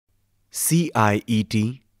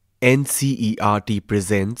CIET NCERT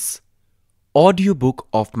presents Audiobook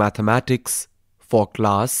of Mathematics for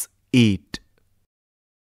Class 8.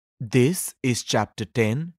 This is Chapter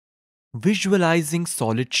 10, Visualizing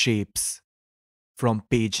Solid Shapes, from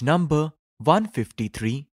page number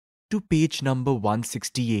 153 to page number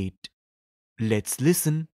 168. Let's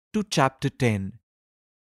listen to Chapter 10.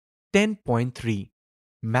 10.3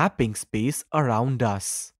 Mapping Space Around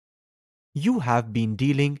Us. You have been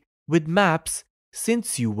dealing with maps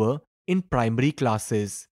since you were in primary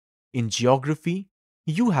classes. In geography,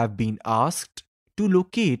 you have been asked to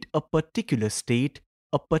locate a particular state,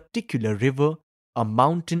 a particular river, a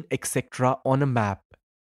mountain, etc. on a map.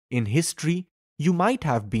 In history, you might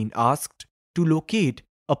have been asked to locate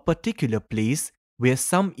a particular place where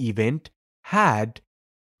some event had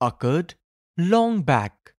occurred long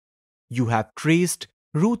back. You have traced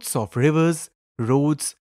routes of rivers,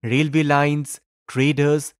 roads, railway lines,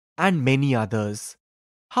 traders, and many others.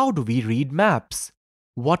 How do we read maps?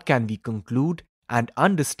 What can we conclude and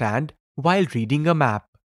understand while reading a map?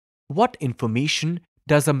 What information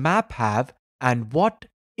does a map have and what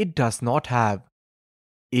it does not have?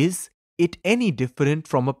 Is it any different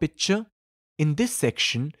from a picture? In this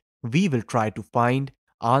section, we will try to find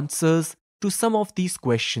answers to some of these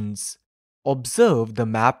questions. Observe the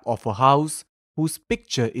map of a house whose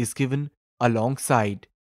picture is given alongside.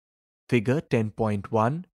 Figure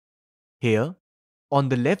 10.1. Here, on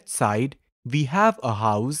the left side, we have a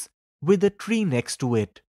house with a tree next to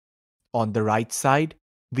it. On the right side,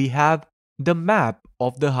 we have the map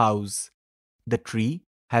of the house. The tree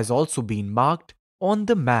has also been marked on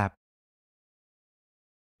the map.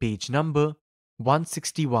 Page number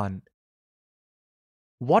 161.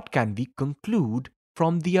 What can we conclude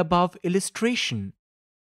from the above illustration?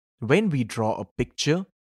 When we draw a picture,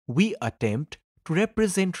 we attempt to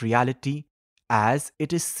represent reality as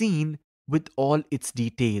it is seen with all its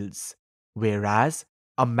details, whereas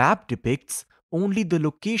a map depicts only the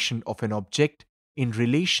location of an object in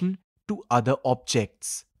relation to other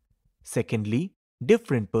objects. Secondly,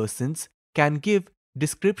 different persons can give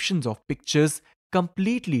descriptions of pictures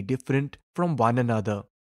completely different from one another,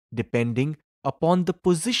 depending upon the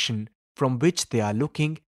position from which they are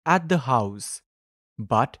looking at the house.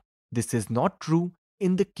 But this is not true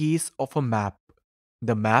in the case of a map.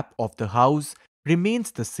 The map of the house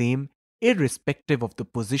remains the same irrespective of the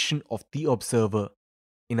position of the observer.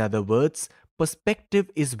 In other words,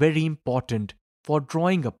 perspective is very important for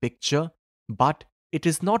drawing a picture, but it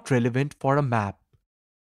is not relevant for a map.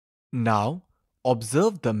 Now,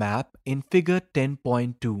 observe the map in figure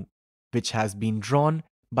 10.2, which has been drawn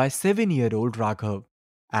by 7-year-old Raghav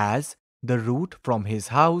as the route from his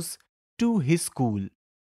house to his school.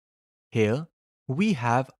 Here, we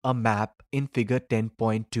have a map in figure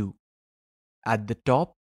 10.2. At the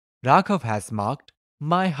top, Raghav has marked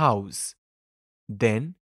my house.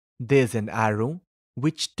 Then, there's an arrow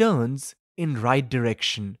which turns in right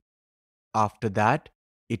direction. After that,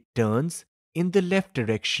 it turns in the left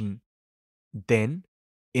direction. Then,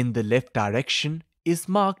 in the left direction is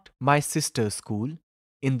marked my sister's school.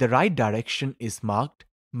 In the right direction is marked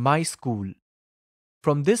my school.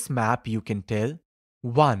 From this map you can tell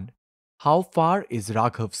 1. How far is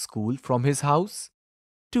Raghav's school from his house?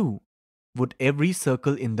 2. Would every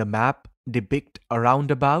circle in the map depict a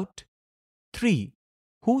roundabout? 3.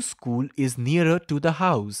 Whose school is nearer to the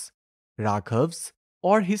house, Raghav's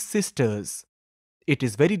or his sister's? It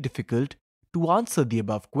is very difficult to answer the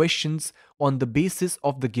above questions on the basis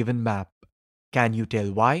of the given map. Can you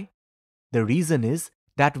tell why? The reason is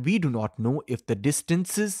that we do not know if the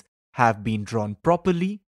distances have been drawn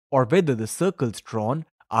properly or whether the circles drawn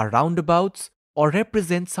are roundabouts or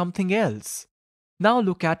represent something else. Now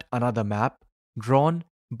look at another map drawn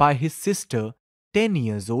by his sister, 10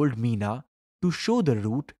 years old Meena, to show the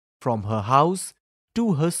route from her house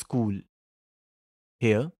to her school.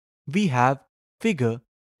 Here we have figure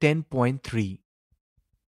 10.3.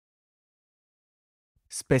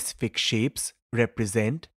 Specific shapes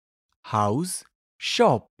represent house,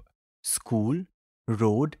 shop, school,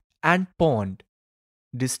 road, and pond.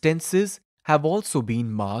 Distances have also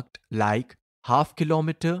been marked like half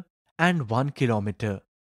kilometer and 1 kilometer.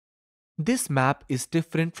 This map is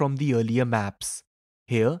different from the earlier maps.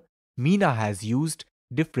 Here, Meena has used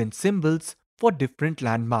different symbols for different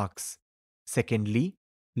landmarks. Secondly,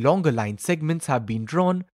 longer line segments have been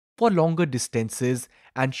drawn for longer distances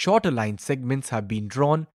and shorter line segments have been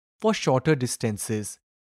drawn for shorter distances.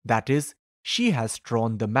 That is, she has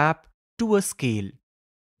drawn the map to a scale.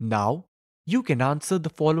 Now, you can answer the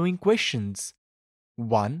following questions.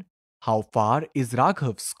 1. How far is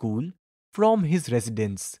Raghav's school from his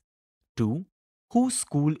residence? 2. Whose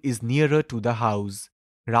school is nearer to the house,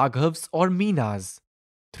 Raghav's or Meena's?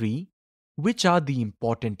 3. Which are the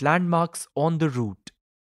important landmarks on the route?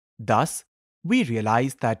 Thus, we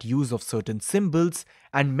realize that use of certain symbols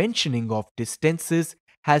and mentioning of distances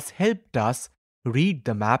has helped us read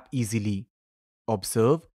the map easily.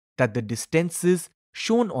 Observe that the distances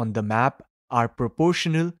shown on the map are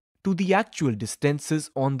proportional to the actual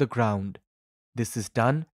distances on the ground. This is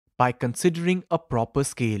done by considering a proper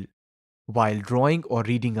scale. While drawing or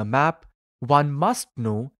reading a map, one must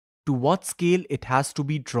know to what scale it has to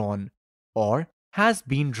be drawn or has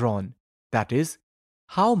been drawn. That is,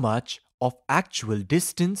 how much of actual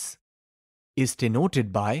distance is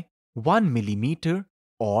denoted by 1 millimeter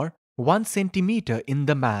or 1 centimeter in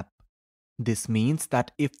the map. This means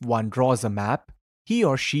that if one draws a map, he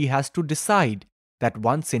or she has to decide that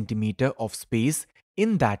 1 centimeter of space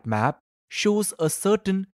in that map shows a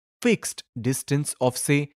certain fixed distance of,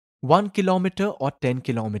 say, 1 kilometer or 10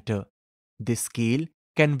 kilometer. This scale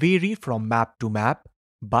can vary from map to map,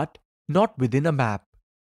 but not within a map.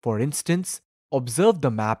 For instance, observe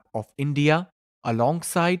the map of India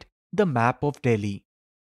alongside the map of Delhi.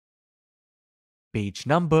 Page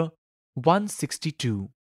number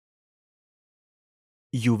 162.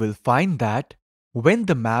 You will find that when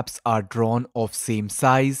the maps are drawn of same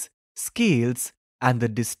size, scales, and the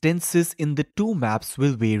distances in the two maps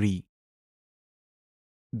will vary.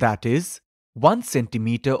 That is, 1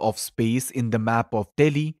 centimeter of space in the map of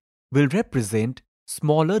Delhi will represent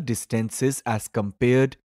smaller distances as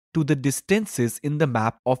compared to the distances in the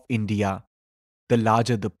map of India. The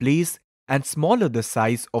larger the place and smaller the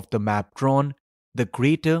size of the map drawn, the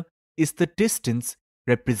greater is the distance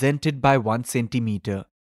represented by 1 centimeter.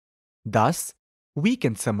 Thus, we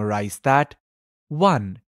can summarize that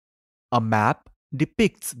 1. A map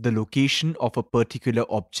depicts the location of a particular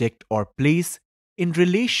object or place in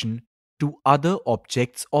relation to other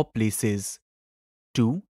objects or places.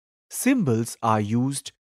 2. Symbols are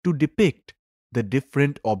used to depict the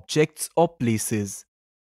different objects or places.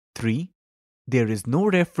 3. There is no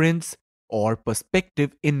reference or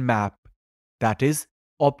perspective in map. That is,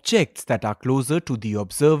 objects that are closer to the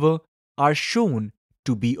observer are shown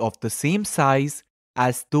to be of the same size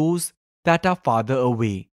as those that are farther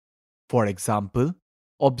away. For example,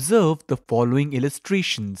 observe the following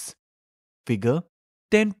illustrations. Figure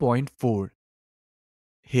 10.4.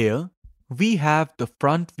 Here we have the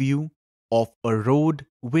front view of a road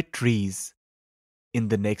with trees. In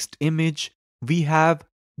the next image, we have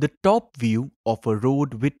the top view of a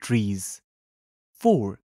road with trees.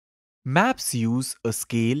 4. Maps use a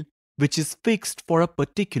scale which is fixed for a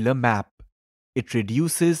particular map. It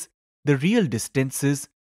reduces the real distances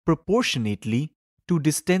proportionately to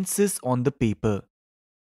distances on the paper.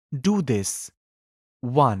 Do this.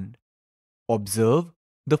 1. Observe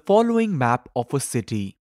the following map of a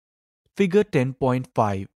city. Figure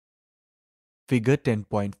 10.5. Figure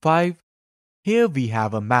 10.5. Here we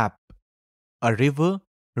have a map. A river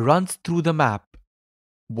runs through the map.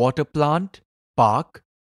 Water plant, park,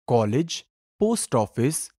 college, post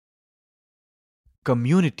office,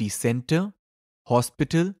 community center,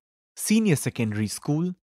 hospital, senior secondary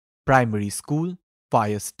school, primary school,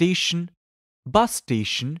 fire station, bus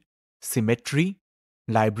station, cemetery,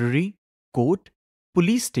 library, court,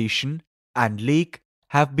 police station, and lake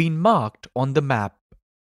have been marked on the map.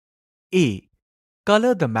 A.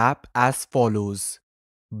 Color the map as follows: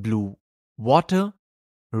 blue, water;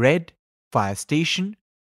 red, fire station;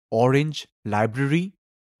 orange, library;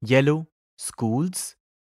 yellow, schools;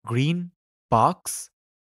 green, parks;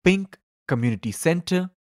 pink, community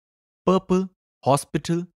center; purple,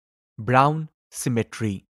 hospital; brown,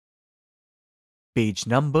 cemetery. Page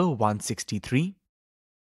number 163.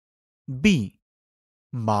 B.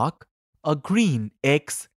 Mark a green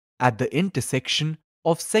X at the intersection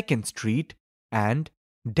of 2nd Street and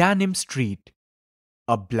Danim Street,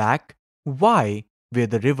 a black Y where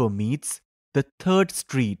the river meets the 3rd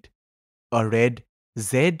Street, a red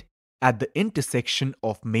Z at the intersection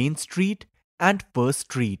of Main Street and 1st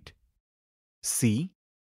Street. C.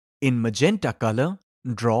 In magenta color,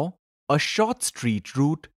 draw a short street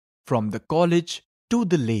route from the college to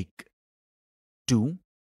the lake. 2.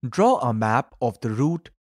 Draw a map of the route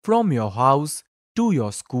from your house to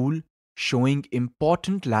your school showing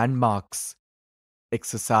important landmarks.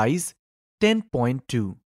 Exercise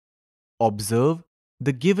 10.2. Observe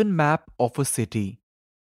the given map of a city.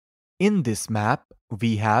 In this map,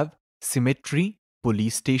 we have cemetery,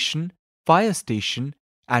 police station, fire station,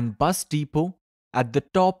 and bus depot at the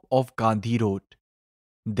top of Gandhi Road.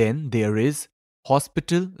 Then there is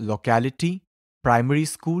hospital, locality, primary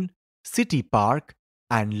school, city park,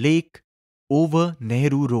 and lake over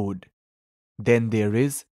Nehru Road. Then there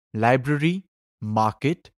is library,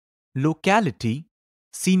 market, locality,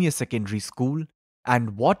 senior secondary school,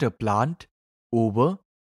 and water plant over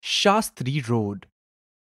Shastri Road,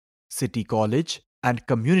 City College and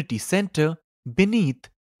Community Center beneath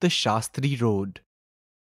the Shastri Road.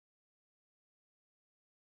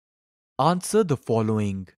 Answer the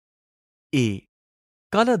following. A.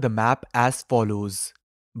 Color the map as follows: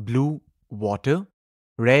 blue, water;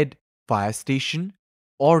 red, fire station;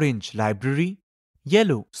 orange, library;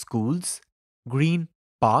 yellow, schools; green,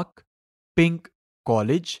 park; pink,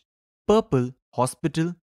 college; purple,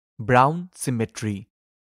 hospital; brown, cemetery.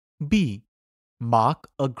 B. Mark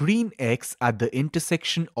a green X at the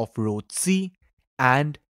intersection of Road C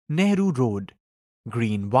and Nehru Road,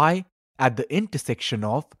 green Y at the intersection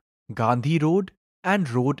of Gandhi Road and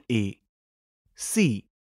Road A. C.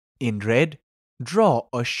 In red, draw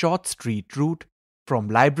a short street route from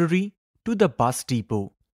library to the bus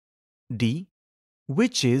depot. D.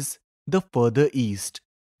 Which is the further east,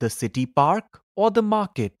 the city park or the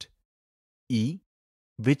market? E.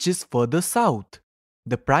 Which is further south,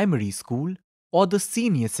 the primary school or the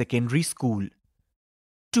senior secondary school?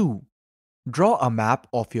 2. Draw a map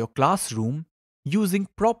of your classroom using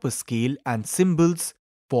proper scale and symbols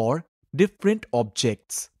for different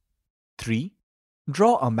objects. 3.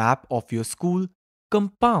 Draw a map of your school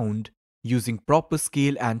compound using proper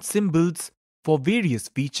scale and symbols for various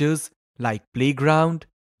features like playground,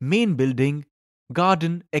 main building,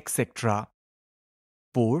 garden, etc.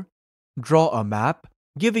 4. Draw a map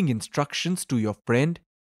giving instructions to your friend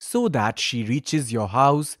so that she reaches your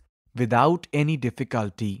house without any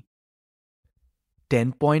difficulty.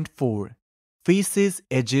 10.4. Faces,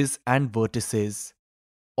 edges and vertices.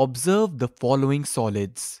 Observe the following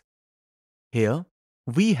solids. Here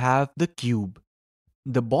we have the cube.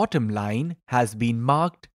 The bottom line has been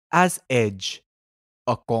marked as edge.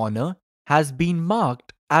 A corner has been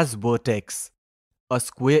marked as vertex. A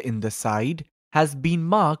square in the side has been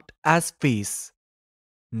marked as face.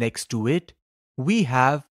 Next to it, we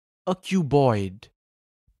have a cuboid.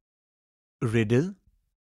 Riddle: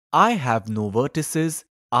 I have no vertices,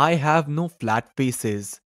 I have no flat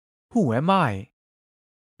faces. Who am I?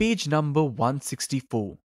 Page number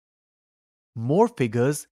 164. More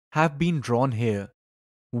figures have been drawn here.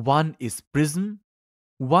 One is prism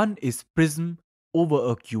over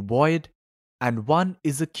a cuboid, and one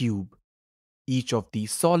is a cube. Each of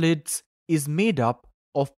these solids is made up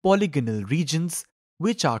of polygonal regions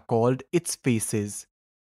which are called its faces.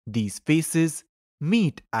 These faces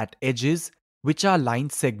meet at edges which are line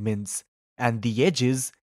segments, and the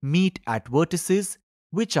edges meet at vertices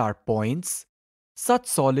which are points. Such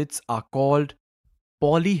solids are called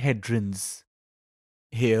polyhedrons.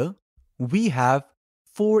 Here we have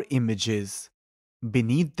 4 images.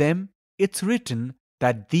 Beneath them, it's written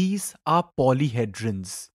that these are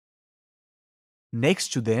polyhedrons. Next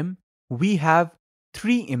to them, we have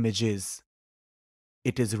 3 images.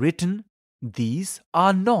 It is written these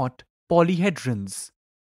are not polyhedrons.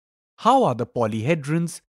 How are the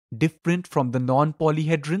polyhedrons different from the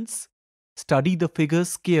non-polyhedrons? Study the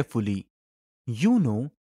figures carefully. You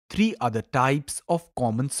know 3 other types of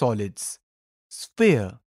common solids: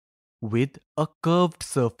 sphere with a curved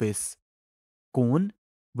surface, cone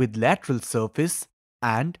with lateral surface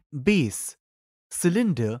and base,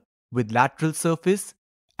 cylinder with lateral surface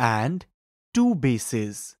and 2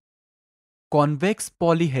 bases. Convex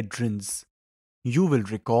polyhedrons. You will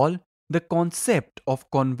recall the concept of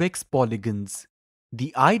convex polygons.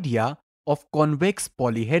 The idea of convex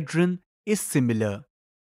polyhedron is similar.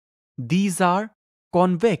 These are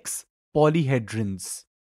convex polyhedrons.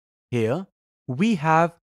 Here we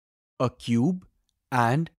have a cube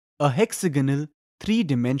and a hexagonal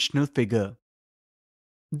 3-dimensional figure.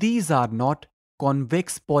 These are not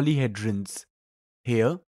convex polyhedrons.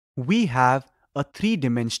 Here we have a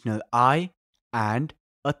 3-dimensional eye and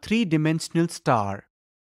a 3-dimensional star.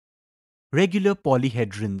 Regular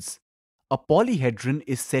polyhedrons. A polyhedron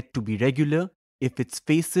is said to be regular if its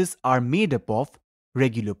faces are made up of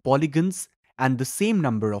regular polygons and the same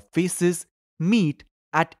number of faces meet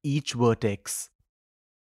at each vertex.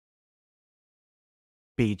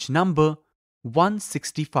 Page number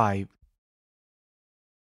 165.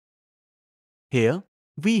 Here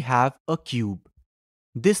we have a cube.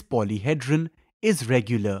 This polyhedron is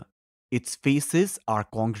regular. Its faces are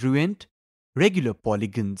congruent, regular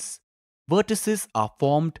polygons. Vertices are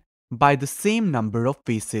formed by the same number of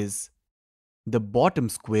faces. The bottom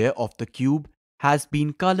square of the cube has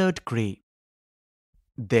been colored grey.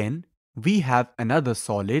 Then we have another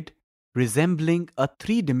solid resembling a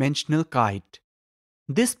 3-dimensional kite.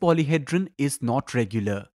 This polyhedron is not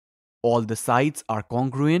regular. All the sides are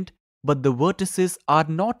congruent but the vertices are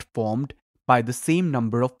not formed by the same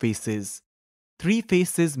number of faces. 3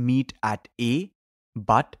 faces meet at A,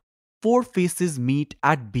 but 4 faces meet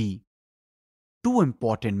at B. Two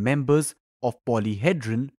important members of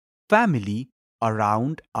polyhedron family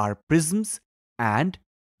around are prisms and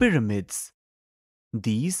pyramids.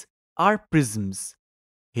 These are prisms.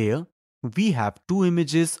 Here we have two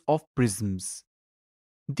images of prisms.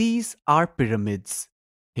 These are pyramids.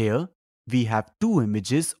 Here we have two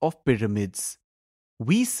images of pyramids.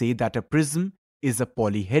 We say that a prism is a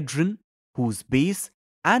polyhedron whose base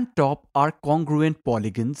and top are congruent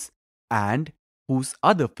polygons and whose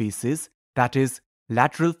other faces, that is,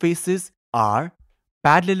 lateral faces, are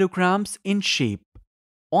parallelograms in shape.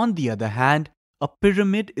 On the other hand, a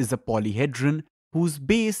pyramid is a polyhedron whose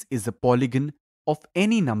base is a polygon of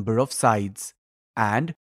any number of sides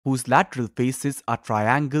and whose lateral faces are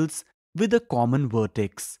triangles with a common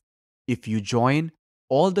vertex. If you join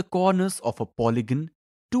all the corners of a polygon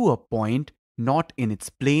to a point not in its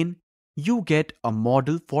plane, you get a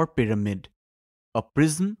model for pyramid. A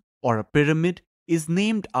prism or a pyramid is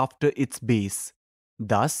named after its base.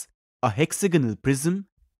 Thus, a hexagonal prism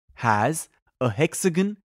has a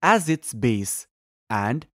hexagon as its base,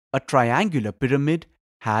 and a triangular pyramid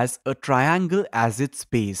has a triangle as its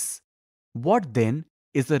base. What then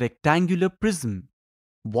is a rectangular prism?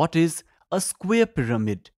 What is a square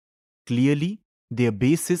pyramid? Clearly, their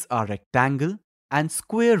bases are rectangle and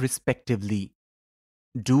square respectively.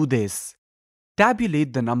 Do this.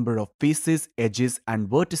 Tabulate the number of faces, edges, and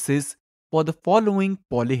vertices for the following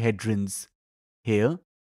polyhedrons. Here,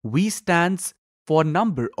 V stands for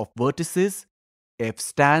number of vertices, F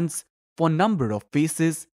stands for number of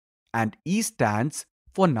faces, and E stands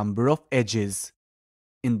for number of edges.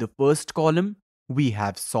 In the first column, we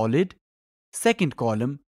have solid. Second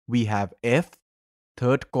column, we have F.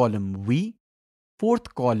 Third column, V.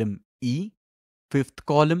 Fourth column, E. Fifth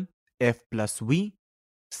column, F plus V.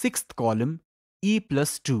 Sixth column, E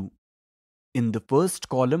plus 2. In the first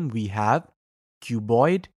column, we have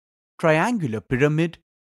cuboid, triangular pyramid,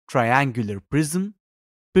 triangular prism,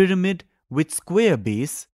 pyramid with square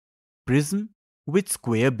base, prism with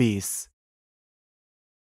square base.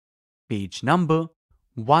 Page number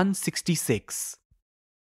 166.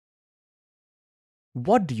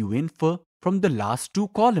 What do you infer from the last two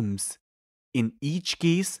columns? In each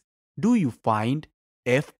case, do you find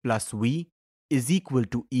F plus V is equal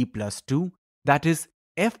to E plus 2, that is,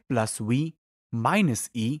 F plus V minus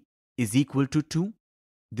E is equal to 2?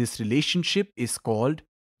 This relationship is called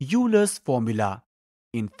Euler's formula.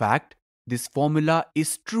 In fact, this formula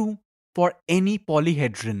is true for any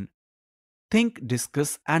polyhedron. Think,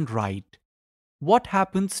 discuss, and write. What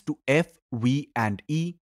happens to F, V, and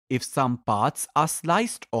E if some parts are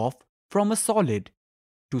sliced off from a solid?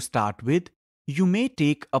 To start with, you may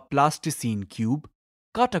take a plasticine cube,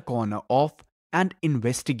 cut a corner off, and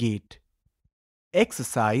investigate.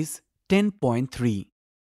 Exercise 10.3.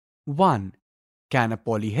 1. Can a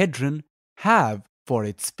polyhedron have for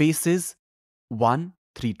its faces 1.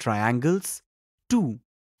 3 triangles, 2.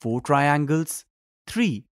 4 triangles,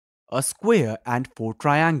 3. A square and 4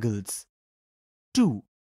 triangles? 2.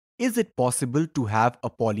 Is it possible to have a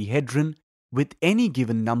polyhedron with any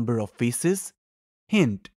given number of faces?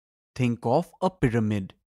 Hint: think of a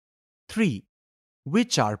pyramid. 3.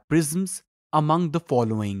 Which are prisms among the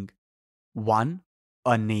following? 1.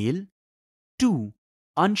 A nail. 2.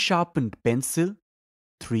 Unsharpened pencil.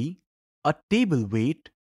 3. A table weight.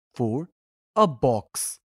 4. A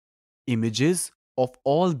box. Images of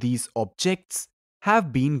all these objects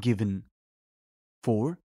have been given.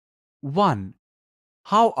 4. 1.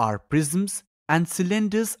 How are prisms and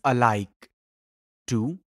cylinders alike?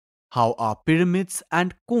 2. How are pyramids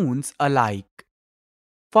and cones alike?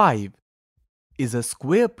 5. Is a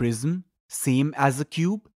square prism same as a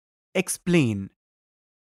cube? Explain.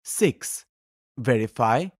 6.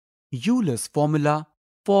 Verify Euler's formula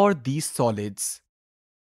for these solids.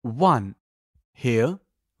 1. Here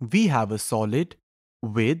we have a solid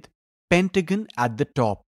with pentagon at the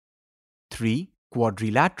top. 3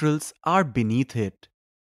 quadrilaterals are beneath it.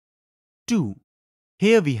 2.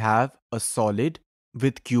 Here we have a solid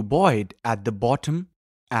with cuboid at the bottom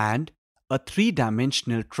and a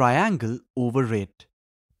three-dimensional triangle over it.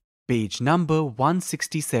 Page number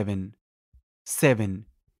 167. 7.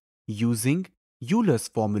 Using Euler's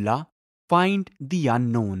formula, find the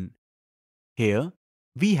unknown. Here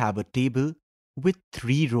we have a table with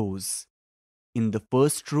 3 rows. In the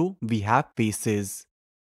first row we have faces.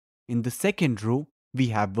 In the second row we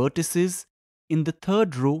have vertices. In the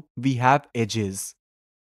third row we have edges.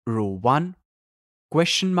 Row 1,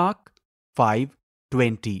 question mark, 5,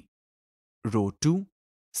 20. Row 2,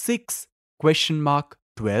 6 question mark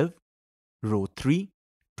 12, row 3,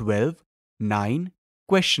 12, 9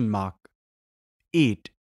 question mark. 8.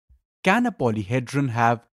 Can a polyhedron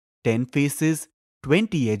have 10 faces,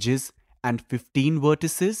 20 edges and 15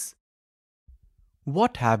 vertices?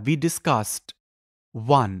 What have we discussed?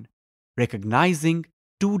 1. Recognizing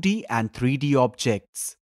 2D and 3D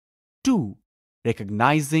objects. 2.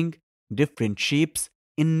 Recognizing different shapes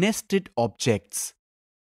in nested objects.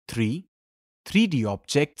 3. 3D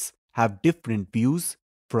objects have different views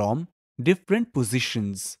from different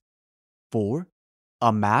positions. 4.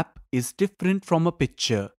 A map is different from a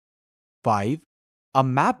picture. 5. A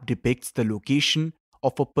map depicts the location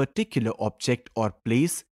of a particular object or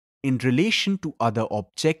place in relation to other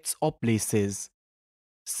objects or places.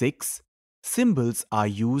 6. Symbols are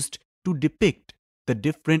used to depict the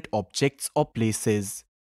different objects or places.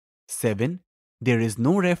 7. There is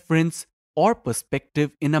no reference or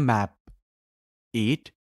perspective in a map.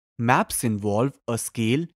 8. Maps involve a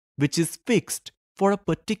scale which is fixed for a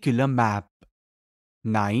particular map.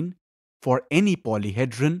 9. For any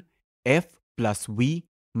polyhedron, f plus v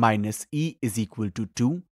minus e is equal to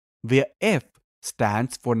 2, where f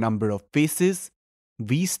stands for number of faces,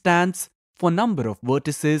 v stands for number of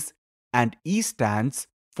vertices, and e stands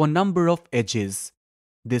for number of edges.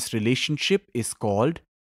 This relationship is called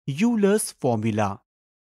Euler's formula.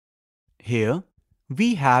 Here,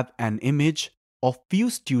 we have an image of few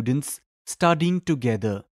students studying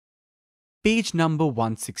together. Page number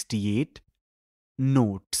 168.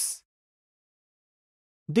 Notes.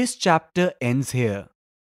 This chapter ends here.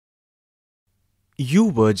 You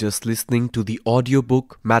were just listening to the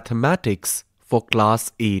audiobook Mathematics for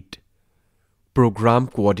Class 8. Program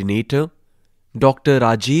Coordinator Dr.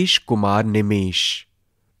 Rajesh Kumar Nimesh.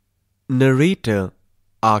 Narrator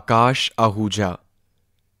Akash Ahuja.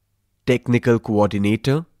 Technical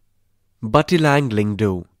Coordinator Batilang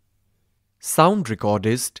Lingdo. Sound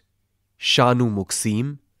Recordist Shanu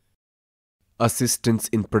Muksim. Assistants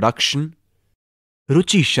in Production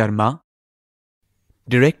Ruchi Sharma.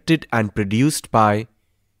 Directed and produced by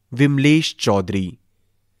Vimlesh Chaudhary.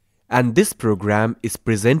 And this program is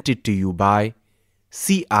presented to you by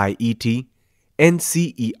CIET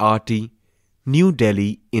NCERT, New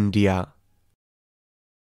Delhi, India.